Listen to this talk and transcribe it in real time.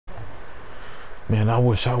Man, I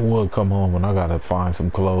wish I would come home and I gotta find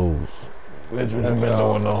some clothes. That's what you've That's been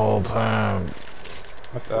doing out. the whole time.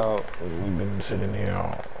 That's out. We've been sitting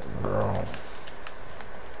here, girl.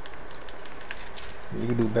 You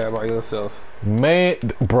can do bad by yourself. Man,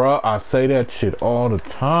 bruh, I say that shit all the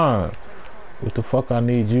time. What the fuck I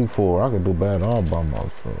need you for? I can do bad all by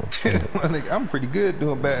myself. Shit. My nigga, I'm pretty good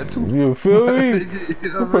doing bad too. You feel me?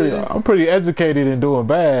 You know what I mean? I'm pretty educated in doing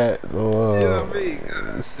bad. You So know what I mean?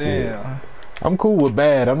 God shit. damn. I'm cool with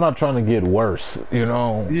bad. I'm not trying to get worse, you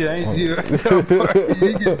know. Yeah, ain't you?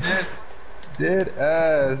 You get dead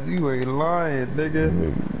ass. You ain't lying,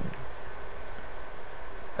 nigga.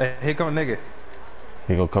 Hey, here come a nigga.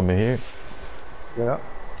 He gonna come in here? Yeah.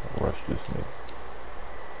 Rush this nigga.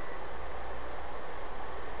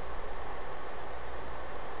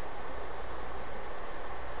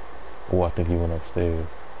 Oh, I think he went upstairs.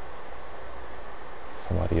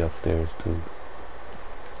 Somebody upstairs too.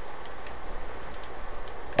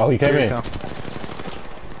 Oh, he came Here he in. come.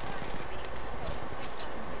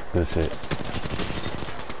 Good shit.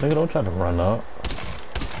 Nigga, don't try to run up.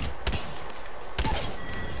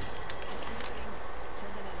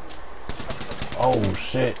 Oh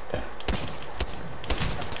shit.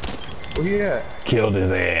 Where he at? Killed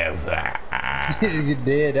his ass. Ah. You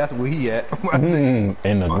dead. That's where he at.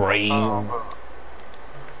 In the grave.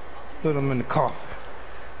 Put him in the car.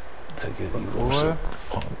 Take his Boy. evil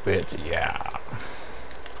punk bitch, yeah.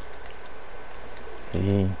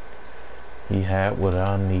 He had what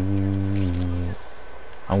I need.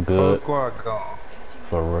 I'm Whole good. squad gone.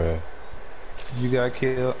 For real. You got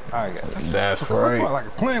killed. I got it. That's That's right. why I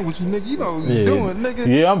like playing with you, nigga. You know what Yeah. you doing, nigga.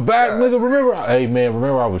 Yeah, I'm back, nigga. Remember? Hey, man,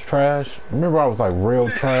 remember I was trash? Remember I was like real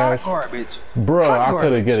trash? Hot garbage. Bruh, Hot I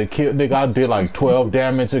could've garbage. get a kill. Nigga, I did like 12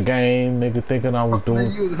 damage a game, nigga, thinking I was Nigga,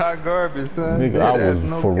 doing. you was hot garbage, son. Nigga, Dead I ass, was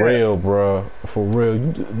no for cap. real, bruh. For real.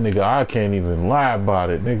 Nigga, I can't even lie about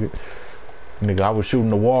it, nigga. Nigga, I was shooting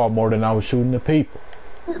the wall more than I was shooting the people.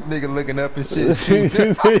 Nigga looking up and shit.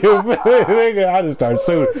 Nigga, I just started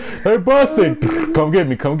shooting. Hey, busted! Come get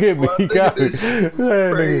me, come get me. Well, He got me. this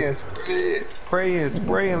Hey, spraying,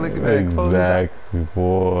 spraying, looking nigga. back. Close Exactly,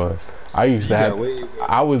 boy. I used to You got have. way better.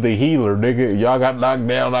 I was the healer, nigga. Y'all got knocked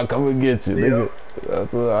down, I come and get you, nigga. Yep.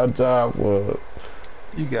 That's what our job was.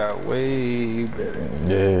 You got way better.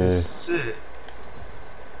 Yeah. Shit.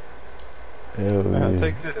 Hell Man, yeah.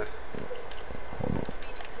 take this.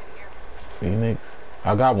 Phoenix.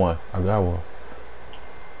 I got one. I got one.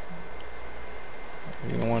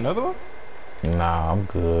 You want another one? Nah, I'm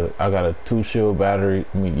good. I got a 2 shield battery.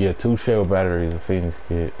 I mean, yeah, 2 shield batteries, a Phoenix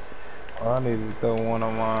kit. Oh, I need to throw one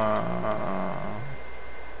on my.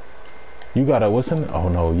 You gotta, what's in, oh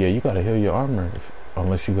no, yeah, you gotta heal your armor.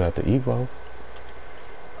 Unless you got the Evo.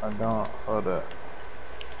 I don't. Hold up.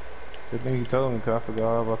 Good thing you told me, cause I forgot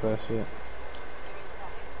all about that shit.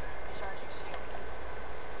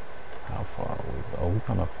 How far are we? Oh, we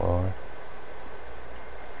kinda far.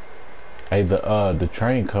 Hey, the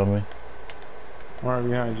train coming. I'm right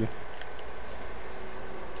behind you.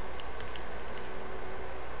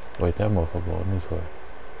 Wait, that motherfucker going this way.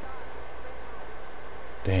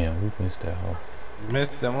 Damn, we missed that hoe.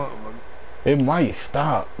 Missed them up. It might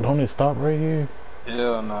stop. Don't it stop right here?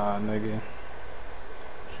 Hell nah, nigga.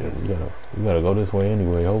 Shit, we gotta go this way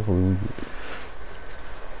anyway. Hopefully we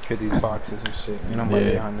Get these boxes and shit. You know, I'm right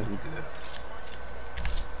Yeah. behind this. We good.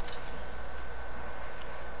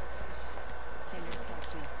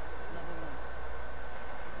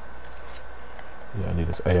 yeah, I need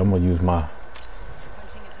this. Hey, I'm gonna use my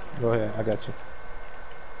Go ahead, I got you.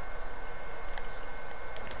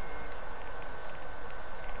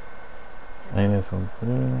 ain't it some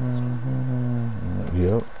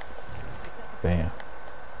yep. Bam.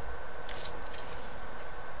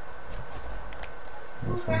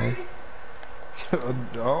 What's on this?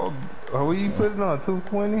 Oh, what you putting on?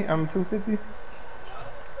 220? I'm 250?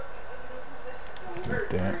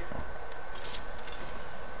 Damn.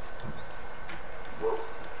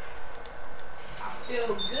 Feel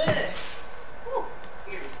good.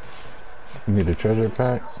 You need a treasure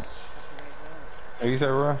pack? Hey, you said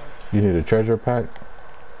Ron? You need a treasure pack?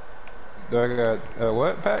 Do I got a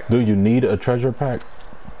what pack? Do you need a treasure pack?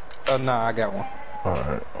 Oh, nah, I got one.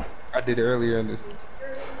 Alright. I did it earlier in this.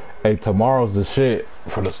 Hey, tomorrow's the shit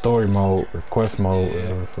for the story mode or quest mode.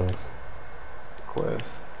 So. Quest.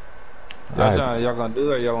 Alright. Y'all gonna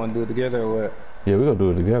do it or y'all wanna do it together or what? Yeah, we gonna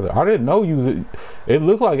do it together. I didn't know you. It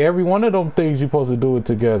looked like every one of them things you supposed to do it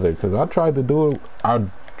together. Cause I tried to do it. I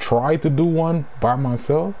tried to do one by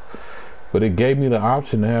myself, but it gave me the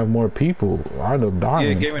option to have more people. I ended up Yeah,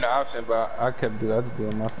 dying. it gave me the option, but I kept doing. I just do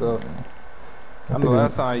it myself. I think know it-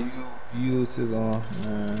 last time Use his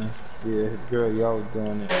man. Yeah, his girl, y'all was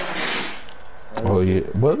doing it. Right? Oh yeah,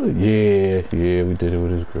 well yeah, we did it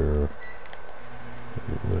with his girl.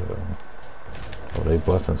 Yeah. Oh, they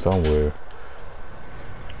busting somewhere.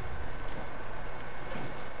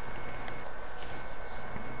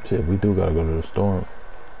 Shit, we do gotta go to the storm.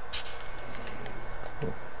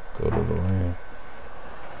 Go to the ring.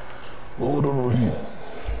 Go to the ring.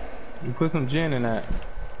 You put some gin in that.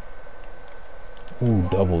 Ooh,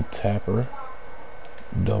 double tapper.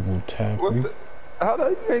 Double tapper. What the? How the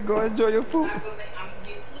you ain't gonna enjoy your food? I'm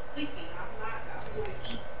getting sleepy. I'm going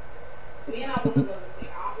to eat. Then I will go to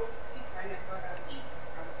sleep. I'll go to sleep right now, so I gotta eat.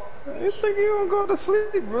 I'm focused on You think you gonna go to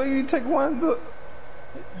sleep, bro? You take one look.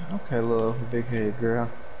 Okay, little big head girl.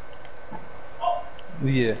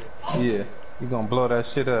 Yeah, yeah. You gonna blow that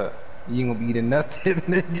shit up. You ain't gonna be eating nothing,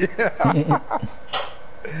 nigga.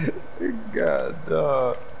 God,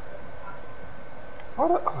 dog.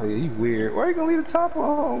 Oh yeah, you weird. Why you gonna leave the top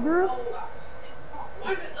on, girl?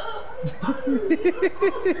 You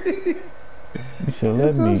should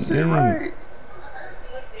let me eat. Right.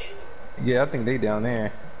 Yeah, I think they down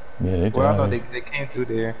there. Yeah, they Well, I thought down. they came through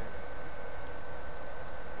there.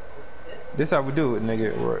 This how we do it,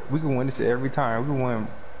 nigga. We can win this every time. We can win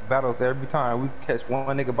battles every time. We catch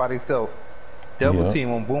one nigga by himself. Double Yep.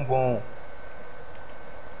 team on boom boom.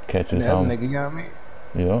 Catch And us the other on. nigga, you know what I mean?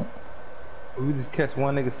 Yeah. We just catch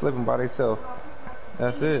one nigga slipping by themselves.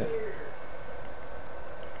 That's it.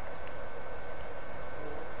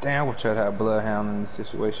 Damn, I wish I'd have Bloodhound in this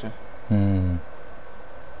situation.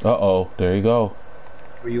 Uh-oh, there you go.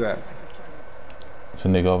 Where you at? It's a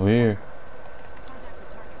nigga over here.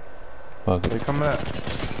 Fuck They it. coming up.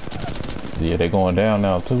 Yeah, they going down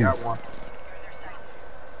now too. Got one.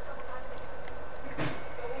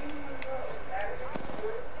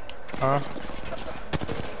 Huh?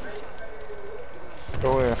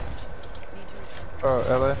 Go where? Oh,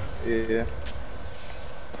 LA? Yeah.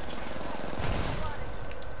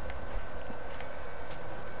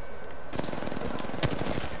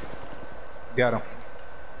 Got him.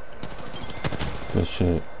 Good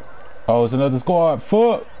shit. Oh, it's another squad.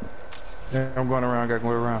 Fuck. Yeah, I'm going around. Gotta go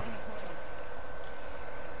around.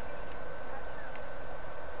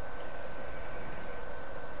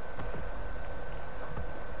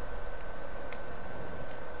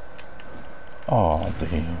 Oh,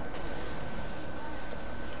 damn.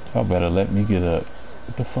 Y'all better let me get up.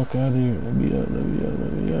 Get the fuck out of here. Let me up, let me up,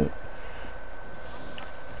 let me up.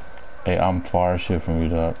 Hey, I'm far as shit from you,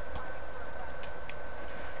 dog.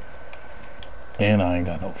 And I ain't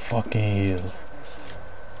got no fucking heels.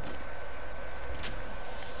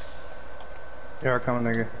 Here I come,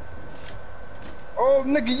 nigga. Oh,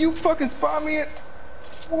 nigga, you fucking spot me at...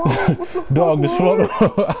 Whoa, what the fuck, Dog, this bro? one,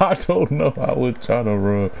 I don't know. I was trying to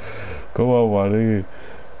run. Come on, my nigga.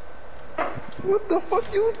 What the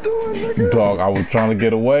fuck you was doing, nigga? Dog, I was trying to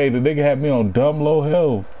get away. The nigga had me on dumb low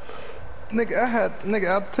health. Nigga,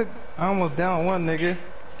 I almost down one, nigga.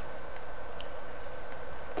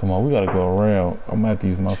 Come on, we gotta go around. I'm gonna have to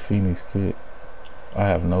use my Phoenix kit. I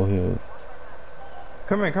have no heals.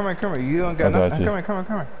 Come here. You don't got I got nothing. you. Come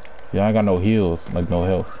here. Yeah, I ain't got no heals, like no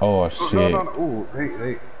health. Oh shit. No. Ooh,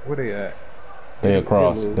 they, where they at? They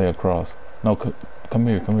across. lose. They across. No, come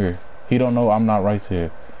here. He don't know I'm not right here.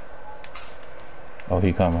 Oh,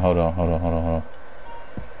 he coming. Hold on.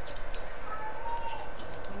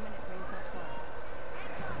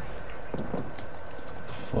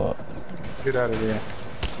 Fuck. Get out of there.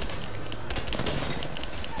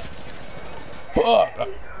 Fuck.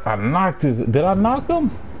 I knocked his. Did I knock him?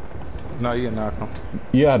 No, you knock him.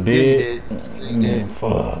 Yeah, I did. You did.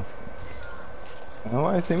 Fuck.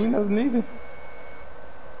 Nobody see me nothing either.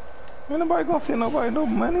 Ain't nobody gonna see nobody no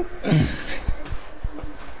money.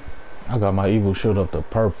 I got my evil shield up to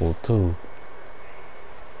purple too.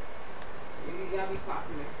 You gotta be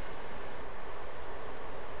popular.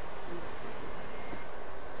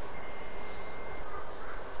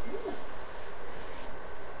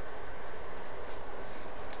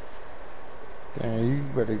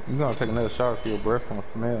 Damn, you gonna take another shot for your breath from a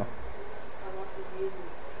smell.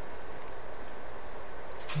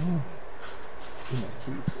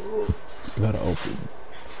 You gotta open.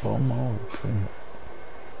 One more.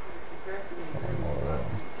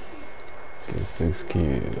 Get 6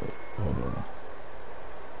 kills. Hold on.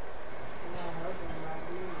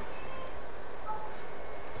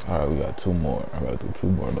 Alright, we got 2 more. I gotta do 2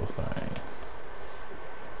 more of those things.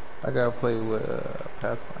 I gotta play with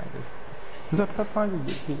Pathfinder. Is that Pathfinder?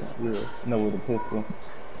 Yeah. No, with a pistol.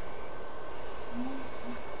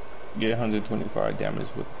 Get 125 damage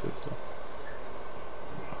with a pistol.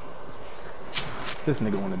 This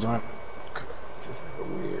nigga wanna join. This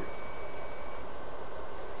nigga weird.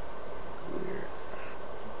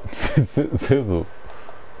 Sizzle.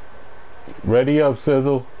 Ready up,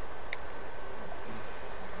 Sizzle.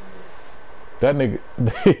 That nigga,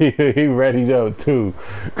 he ready up too.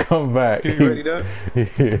 Come back. You ready up?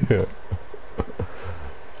 Yeah.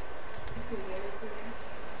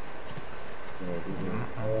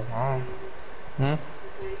 Hmm?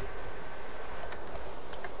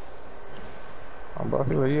 I'm about to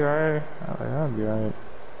be like, you alright? I'm like, I'll be alright.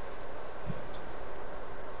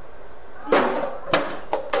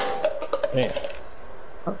 Man.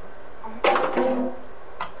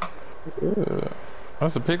 Yeah.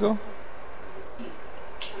 That's a pickle?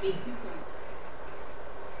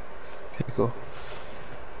 Pickle.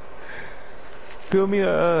 Peel me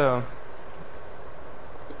a,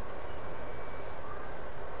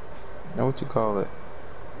 now what you call it?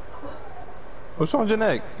 What's wrong with your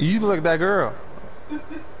neck? You look like that girl.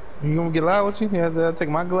 You gonna get loud with you? You have to take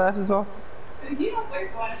my glasses off? You don't wear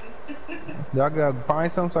glasses. Y'all gotta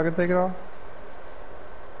find something so I can take it off?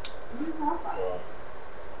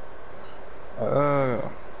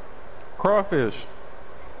 Crawfish.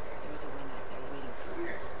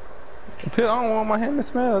 Peel, I don't want my hand to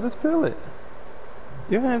smell. Just peel it.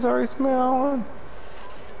 Your hands already smell. I don't want.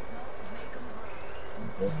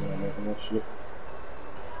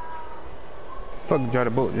 Fuck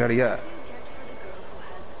Jada boat, Jada yacht.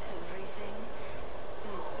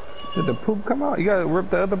 Did the poop come out? You gotta rip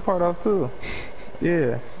the other part off too.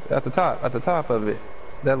 Yeah, at the top of it.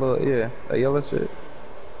 That little, yeah, that yellow shit.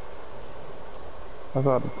 That's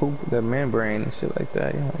all the poop, that membrane and shit like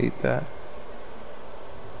that. You don't eat that.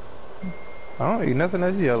 I don't eat nothing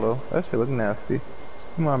that's yellow. That shit look nasty.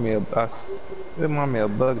 Remind me of a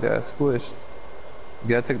bug that I squished. You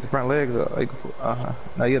gotta take the front legs off.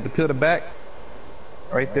 Now you have to peel the back.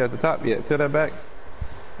 Right there at the top. Yeah, peel that back.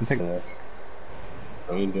 And take that.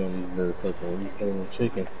 What you doing these fucking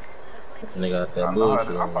chicken? And they got that I'm bullshit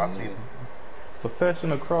about to be a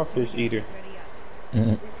professional crawfish eater.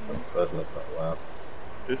 Wow.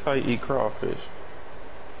 This is how you eat crawfish.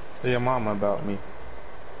 Tell your mama about me.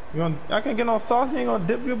 I can't get no sauce. You ain't gonna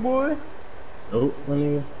dip your boy? Nope, my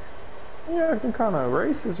nigga. You're acting kind of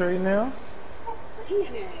racist right now. You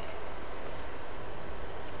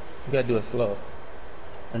gotta do it slow.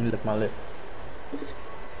 Let me lick my lips.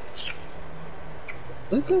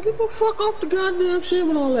 Nigga, get the fuck off the goddamn shit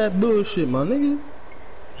with all that bullshit, my nigga.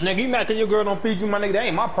 Nigga, you mad cause your girl don't feed you, my nigga? That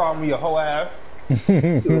ain't my problem, your whole ass. Fuck, I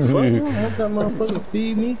want that motherfucker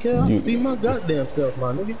feed me, cuz I feed my goddamn self,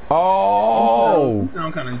 my nigga. Oh! You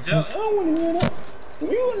sound kind of jealous. I don't want to hear that.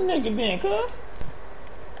 Where you a nigga been, cuz?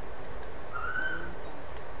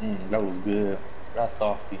 That was good. That's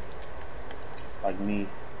saucy. Like me.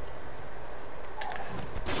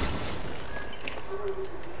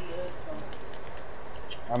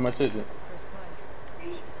 How much is it?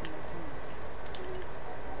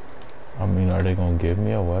 I mean, are they gonna give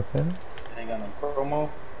me a weapon? Ain't got no promo.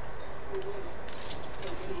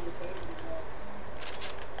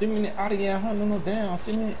 Send me out of here, hunting them down.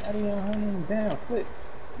 Send me out of here, hunting them down. Quick.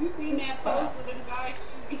 You seen that post with them guys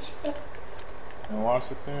shooting each other? In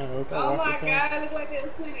Washington? What's that, Oh Washington? my god, it looked like they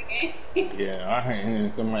was playing a game. Yeah, I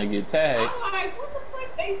ain't somebody get tagged. I'm like, what the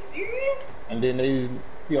fuck? They serious? And then they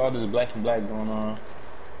see all this black and black going on.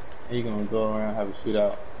 And you gonna go around and have a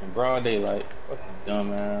shootout in broad daylight. Fucking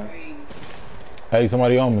dumbass. Hey,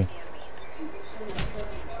 somebody on me.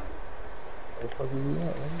 Where the fuck is you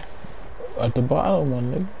at, man? At the bottom, my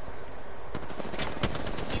nigga.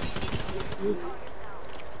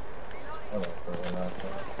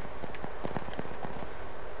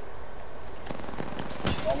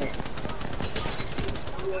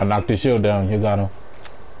 I knocked his shield down. You got him.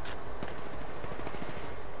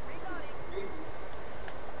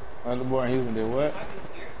 Underboard and Houston did what?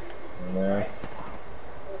 Man.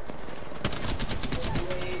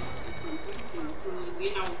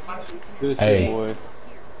 Good Hey. shit, boys.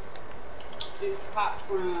 This cop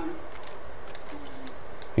from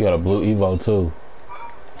You got a blue Evo too.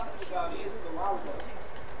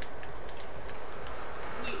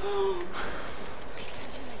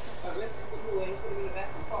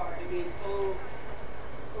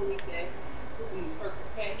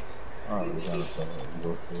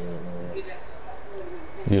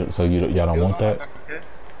 So y'all don't want that?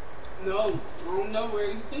 No, I don't know where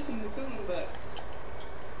you took him to him, but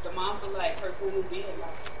the mom feel like her son is dead.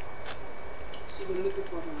 Like she been looking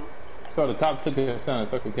for him. So the cop took his son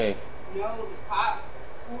to Circle K. No, the cop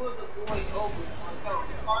pulled the boy over. So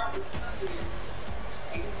the car was stuck there,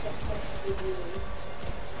 and he kept pushing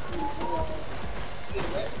the boy. He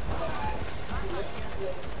arrested the guy. He arrested the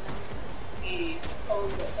boy, and told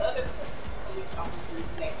the other police officers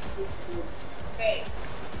that this was fake.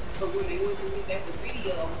 But when they went to look at the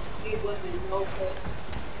video, it wasn't no cut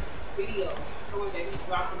video showing that he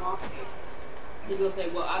dropped him off there. He's gonna say,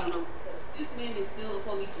 well, I don't know. This man is still a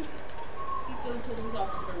policeman. He's still a police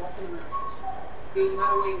officer walking around. He's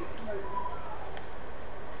not away with his person.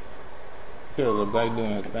 So the black dude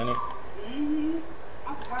in Hispanic? Mm-hmm.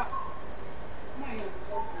 I forgot. I might have to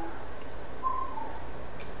go for it.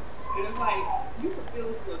 And it's like, you could feel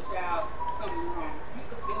it to a child, something wrong. You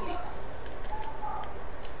could feel it.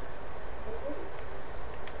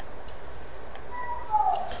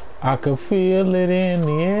 I could feel it in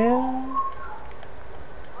the air.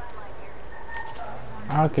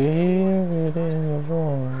 I could hear it in your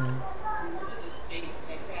voice. States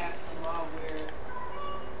that passed a law where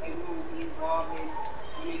they won't be involved in,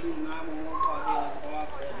 when they do 911 call, they'll involve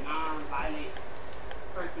a non-violent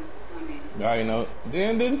person to come in. I already know.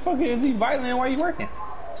 Then the fuck is he violent while you working?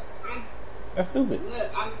 That's stupid.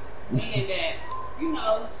 Look, I'm saying that, you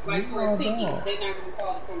know, like for a ticket, they're not going to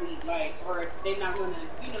call the police, like, or they're not going to,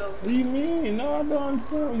 you know. What do you mean? No, I don't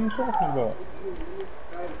understand what you're talking about.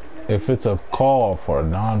 If it's a call for a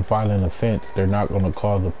non-violent offense, they're not going to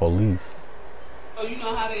call the police. So you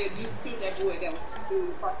know how they just killed that boy that was doing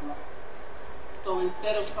the parking lot. So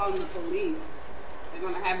instead of calling the police, they're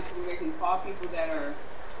going to have it to where they can call people that are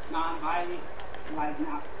non-violent, like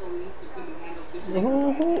not police, to come and handle situations.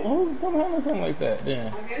 Who's gonna handle something like that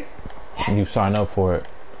then? I guess. You sign up for it.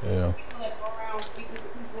 Yeah. People that go around speaking to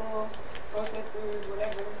people, protesters,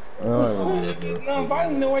 whatever. If it's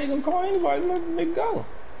non-violent, then why you gonna call anybody? Let them go.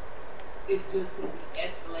 It's just to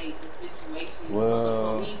de-escalate the situation so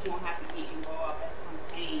Well, the police won't have to get involved. That's what I'm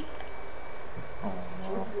saying.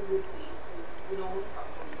 Which is a good thing, 'cause we don't want to talk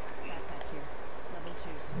about this.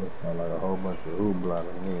 It sound like a whole bunch of hoopla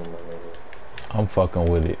to me, man. I'm fucking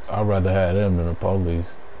with it. I'd rather have them than the police.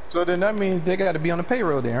 So then that means they got to be on the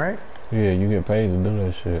payroll then, right? Yeah, you get paid to do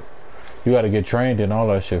that shit. You got to get trained and all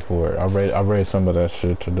that shit for it. I read some of that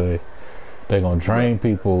shit today. They're gonna train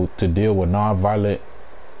people to deal with non-violent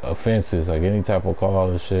offenses, like any type of call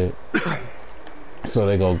and shit. So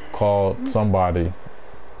they go call somebody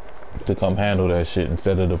to come handle that shit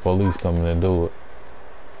instead of the police coming and do it.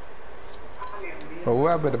 But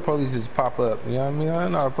what about the police just pop up? You know what I mean? I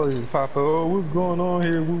know the police just pop up. Oh, what's going on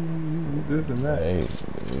here? Woo, this and that. Hey, it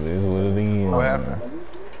is what it is. What happened?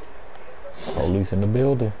 Police in the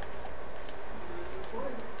building.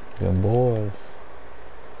 Them boys.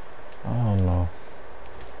 I don't know.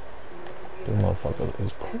 Them motherfuckers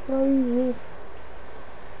is crazy.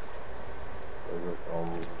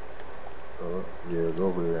 Yeah, go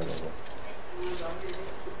over there.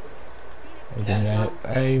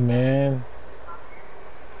 Hey man.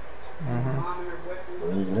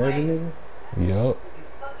 Yup.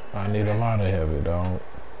 I need a lot of heavy, dog.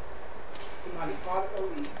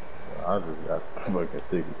 I just got fucking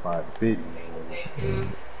 6550.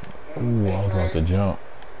 Ooh, I was about to jump.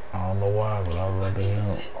 I don't know why, but I was about to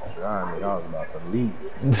jump. I was about to leave.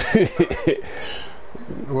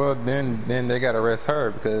 Well, then they gotta arrest her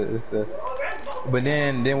because it's a. But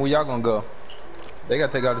then where y'all gonna go? They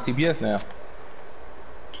gotta take out the CPS now.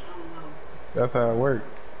 That's how it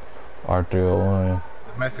works. R301.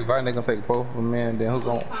 Domestic violence, they gonna take both of them in. Then who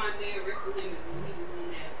gonna?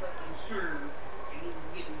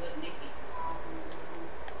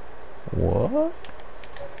 What?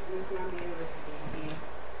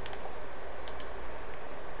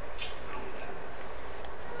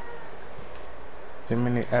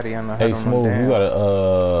 Jiminy Ariana. Hey, Smooth, you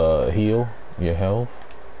gotta heal your health.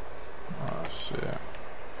 Oh shit.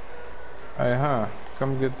 Hey, huh?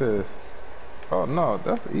 Come get this. Oh no,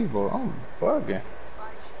 that's evil. I'm bugging.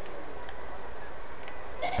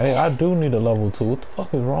 Hey, I do need a level 2. What the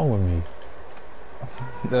fuck is wrong with me?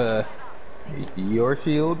 Your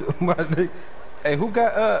shield. Hey, who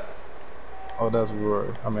got Oh, that's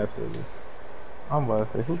Roy. I mean, that's Scissor. I'm about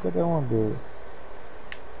to say, who got that one dude?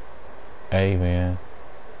 Hey, man.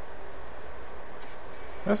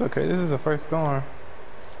 That's okay. This is the first storm.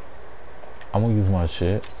 I'm gonna use my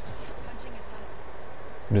shit.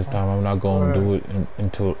 This time I'm not gonna do it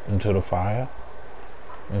into the fire.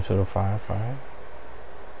 Into the fire.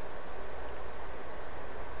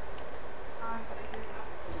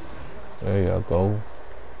 There you go.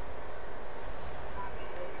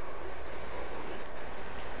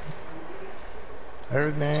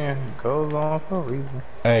 Everything goes on for a reason.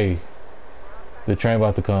 Hey, the train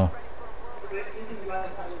about to come.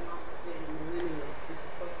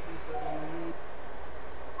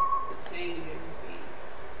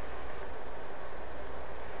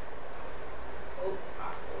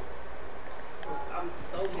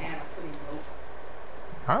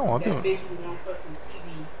 I don't want That them. bitch was on fucking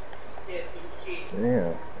TV. She said some shit.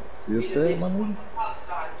 Yeah. You And the upset, bitch my nigga?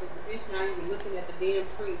 apologized, but the bitch not even looking at the damn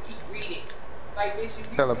screen. She reading. Like, bitch, if you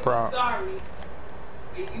Tell her really prompt. sorry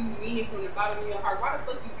and you mean it from the bottom of your heart, why the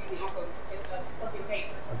fuck you reading off of fucking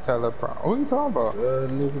paper? Tell her prompt. What are you talking about?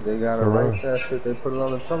 Nigga, they gotta For write real. that shit. They put it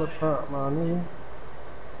on the teleprompt, my nigga.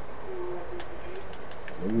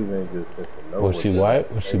 Niggas ain't just listen. Know Was what she they white?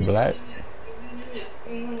 gotta Was she say. black?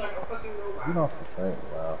 Like a fucking robot. Get off the tank,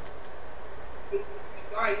 wow.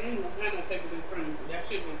 Sorry, you ain't gonna have no paper in front of you. That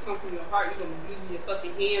shit gonna come from your heart. You gonna be using your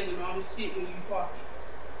fucking hands and all this shit when you talking.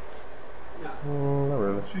 No. Not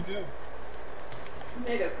really. She did. She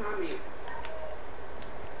made a comment.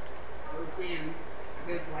 I was saying,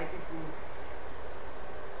 I guess white people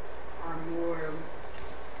are more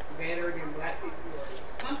better than black people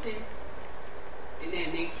or something in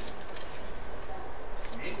that nature.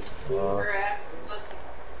 Maybe her ass or something.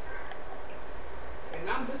 And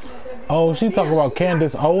I'm looking at that bitch. Oh, she talking about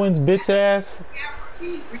Candace Owens, bitch ass.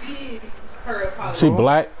 Reading her apology. She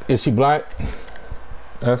black? Is she black?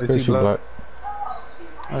 Ask Is her she if she black? black.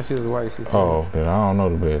 Oh, she was white. She said. Oh, then I don't know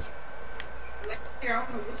the bitch. Like, I don't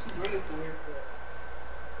know what she's running for.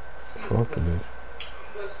 But Fuck the bitch.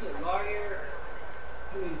 was she a lawyer?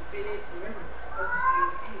 I mean, Phoenix, whatever.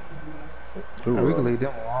 Too We can rough. leave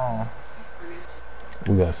them alone.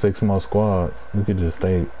 We got 6 more squads. We could just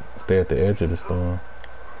stay at the edge of the storm.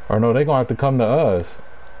 Or no, they gonna have to come to us.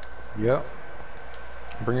 Yep.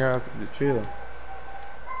 Bring her out to the chill.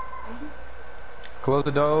 Close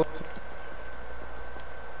the doors.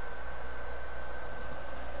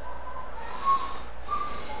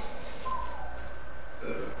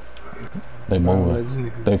 They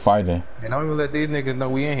moving. They fighting. And don't even let these niggas know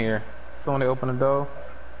we in here. Soon they open the door.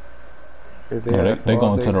 If No, ask they for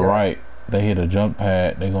all going to the got- right. They hit a jump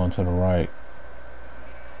pad. They going to the right.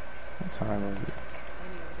 What time is it?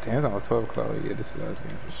 Damn, it's almost 12 o'clock. Yeah, this is the last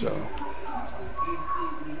game for sure.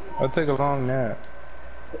 I'll take a long nap.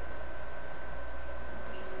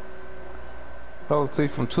 Oh, play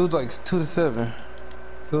from 2 to 7.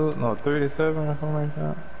 3 to 7 or something like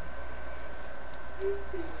that.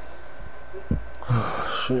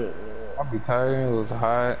 Shit. I'll be tired. It was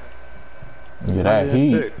hot. Yeah, that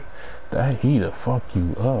heat. 6. That heat'll fuck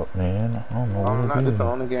you up, man. I don't know Oh, what not it this is. the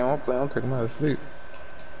only game I'm playing. I'm taking my sleep.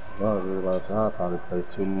 I was really about to. I'll probably play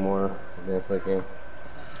 2 more. And then fucking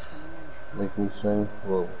make me sing.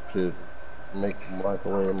 Well, shit. Make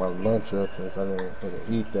microwave my lunch up since I didn't fucking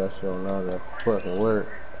eat that shit on all that fucking work.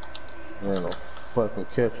 Man, no fucking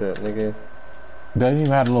ketchup, nigga. They didn't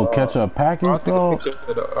even have a little ketchup package, I'll take a bro. picture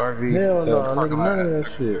of the RV. Hell no, parking nigga, lot. none of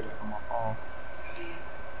that shit.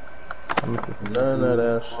 I'm into some None of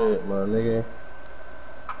that shit, my nigga.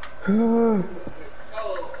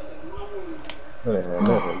 That ain't had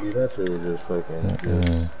nothing, dude. That shit was just fucking.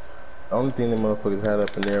 Just, the only thing the motherfuckers had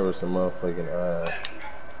up in there was some motherfucking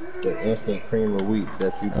the instant cream of wheat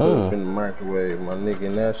that you put up in the microwave, my nigga.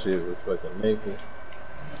 And that shit was fucking maple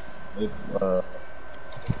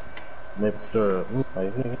syrup.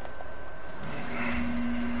 Like, nigga.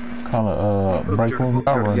 Kind of break room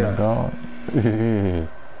y'all running, dog.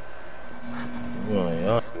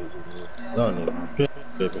 Y'all niggas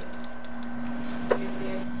tripping.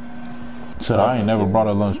 Shit, I ain't never brought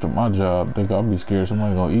a lunch to my job. Think I'll be scared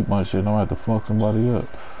somebody gonna eat my shit and I'm gonna have to fuck somebody up.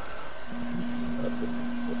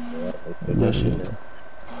 That shit.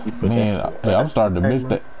 Man, I'm starting to miss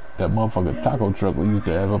that motherfucking taco truck we used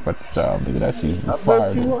to have up at the job. Nigga, that shit used to I be fire.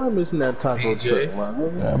 bet you Though. are missing that taco truck, my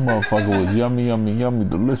nigga. That motherfucker was yummy, yummy, yummy,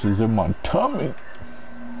 delicious in my tummy.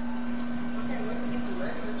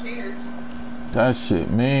 That shit,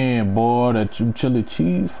 man, boy, that chili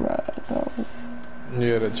cheese fries, though.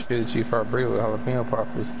 Yeah, the chili cheese fried burrito with jalapeno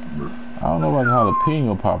poppers. I don't know about the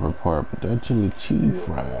jalapeno popper part, but that chili cheese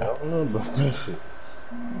fry. I don't know about that shit.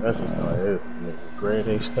 That's just how it is, nigga. Grade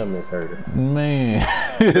A stomach hurting. Man.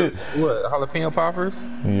 What, jalapeno poppers?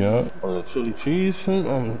 Yeah. On the chili cheese shit?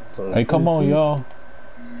 Hey, come on, y'all.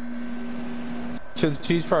 Chili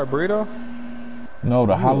cheese fried burrito? No,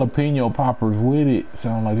 the jalapeno poppers with it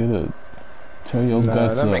sound like it'll tear your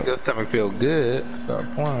guts that up. make your stomach feel good. Stop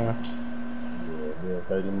playing. Yeah,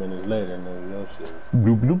 30 minutes later, nigga, your shit.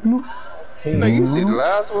 Bloop, bloop, bloop. Nigga, you see the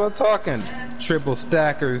last one talking triple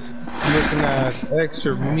stackers, looking at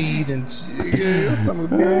extra meat and shit. Yeah, your stomach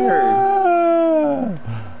being hurt.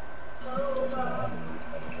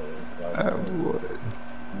 I would.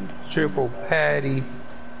 Triple patty,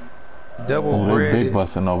 double Oh, they big breaded.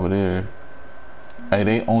 busting over there. Hey,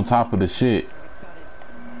 they on top of the shit.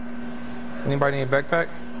 Anybody need a backpack?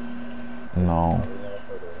 No.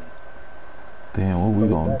 Damn, what we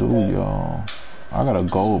gonna do, y'all? I got a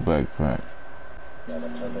gold backpack.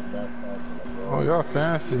 Oh, y'all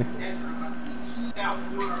fancy. out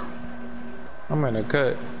tomorrow. I'm in the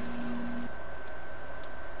cut.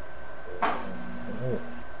 Shit, man.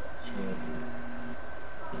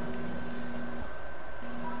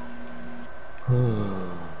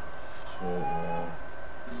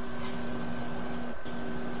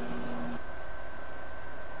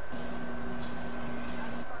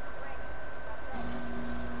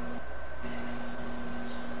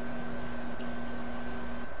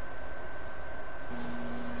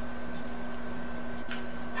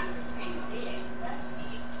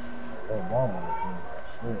 Oh, mama.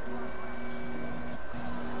 Shit.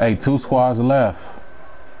 Hey, 2 squads left.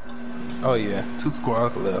 Oh yeah, 2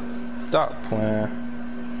 squads left. Stop playing.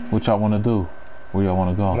 What y'all want to do? Where y'all want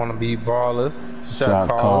to go? Wanna be ballers, Shot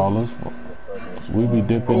callers. We be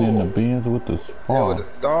dipping in the bins with the Yeah, with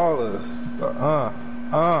spar. the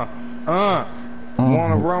stallers.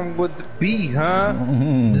 Wanna run with the B, huh?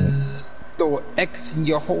 Zzz, throw an X in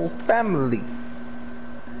your whole family.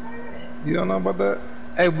 You don't know about that?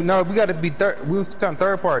 Hey, no, we gotta be third. We was trying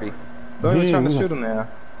third party. Don't even Yeah, trying to we shoot him now.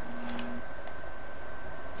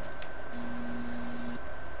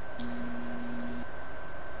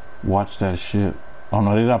 Watch that shit. Oh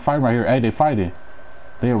no, they not fighting right here. Hey, they fighting.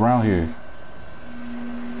 They around here.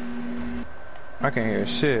 I can't hear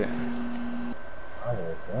shit. I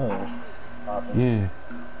hear guns. Yeah.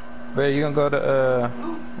 But you gonna go to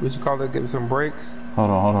what you call it? Give some breaks.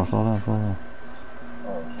 Hold on, slow down.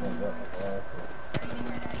 Oh, shit, that's a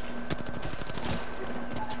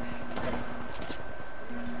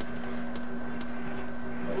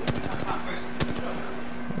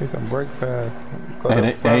Give some break pass.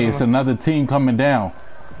 Hey, it's another team coming down.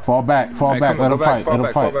 Fall back. Let them fight. Fall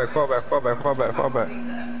back.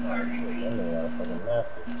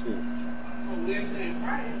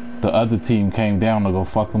 The other team came down to go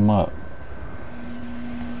fuck them up.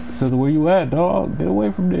 Said, where you at, dog? Get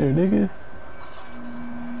away from there, nigga.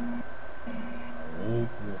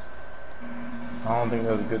 I don't think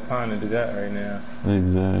that was a good time to do that right now.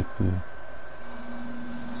 Exactly.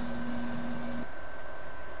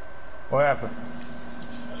 What happened?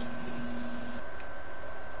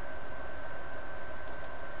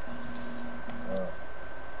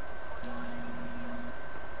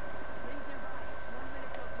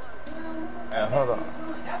 Hold on.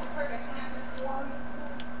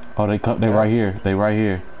 Oh, they right here. They right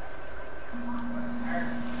here.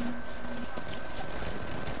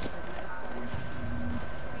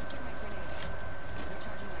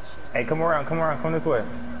 Hey, come come this way.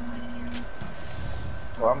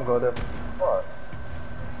 Well, I'm gonna go there for the spot.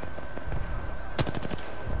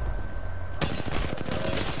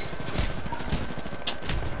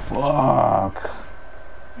 Fuck.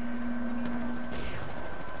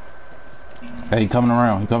 Hey, he coming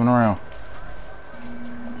around.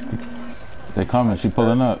 They coming. She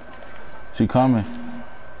pulling up. She coming.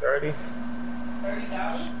 30.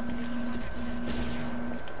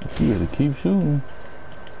 You gotta keep shooting.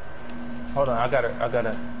 Hold on, I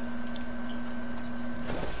gotta.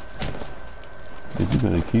 You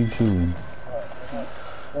better keep shooting.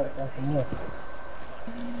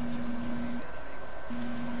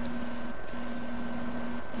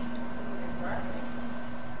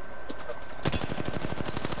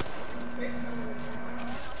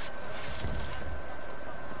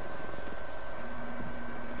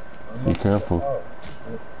 Be careful.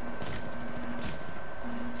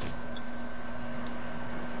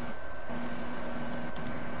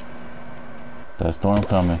 That storm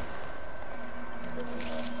coming.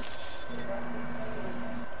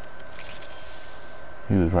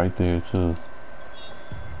 He was right there too.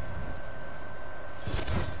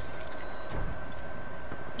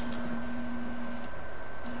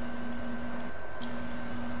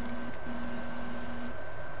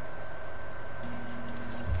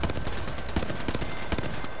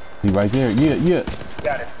 He right there. Yeah.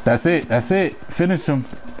 Got it. That's it. Finish him.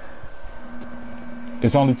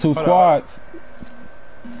 It's only 2 squads.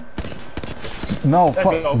 No,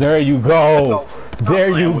 fuck. There you go.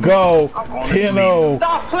 There you go. 10-0.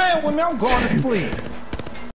 Stop playing with me. I'm going to sleep.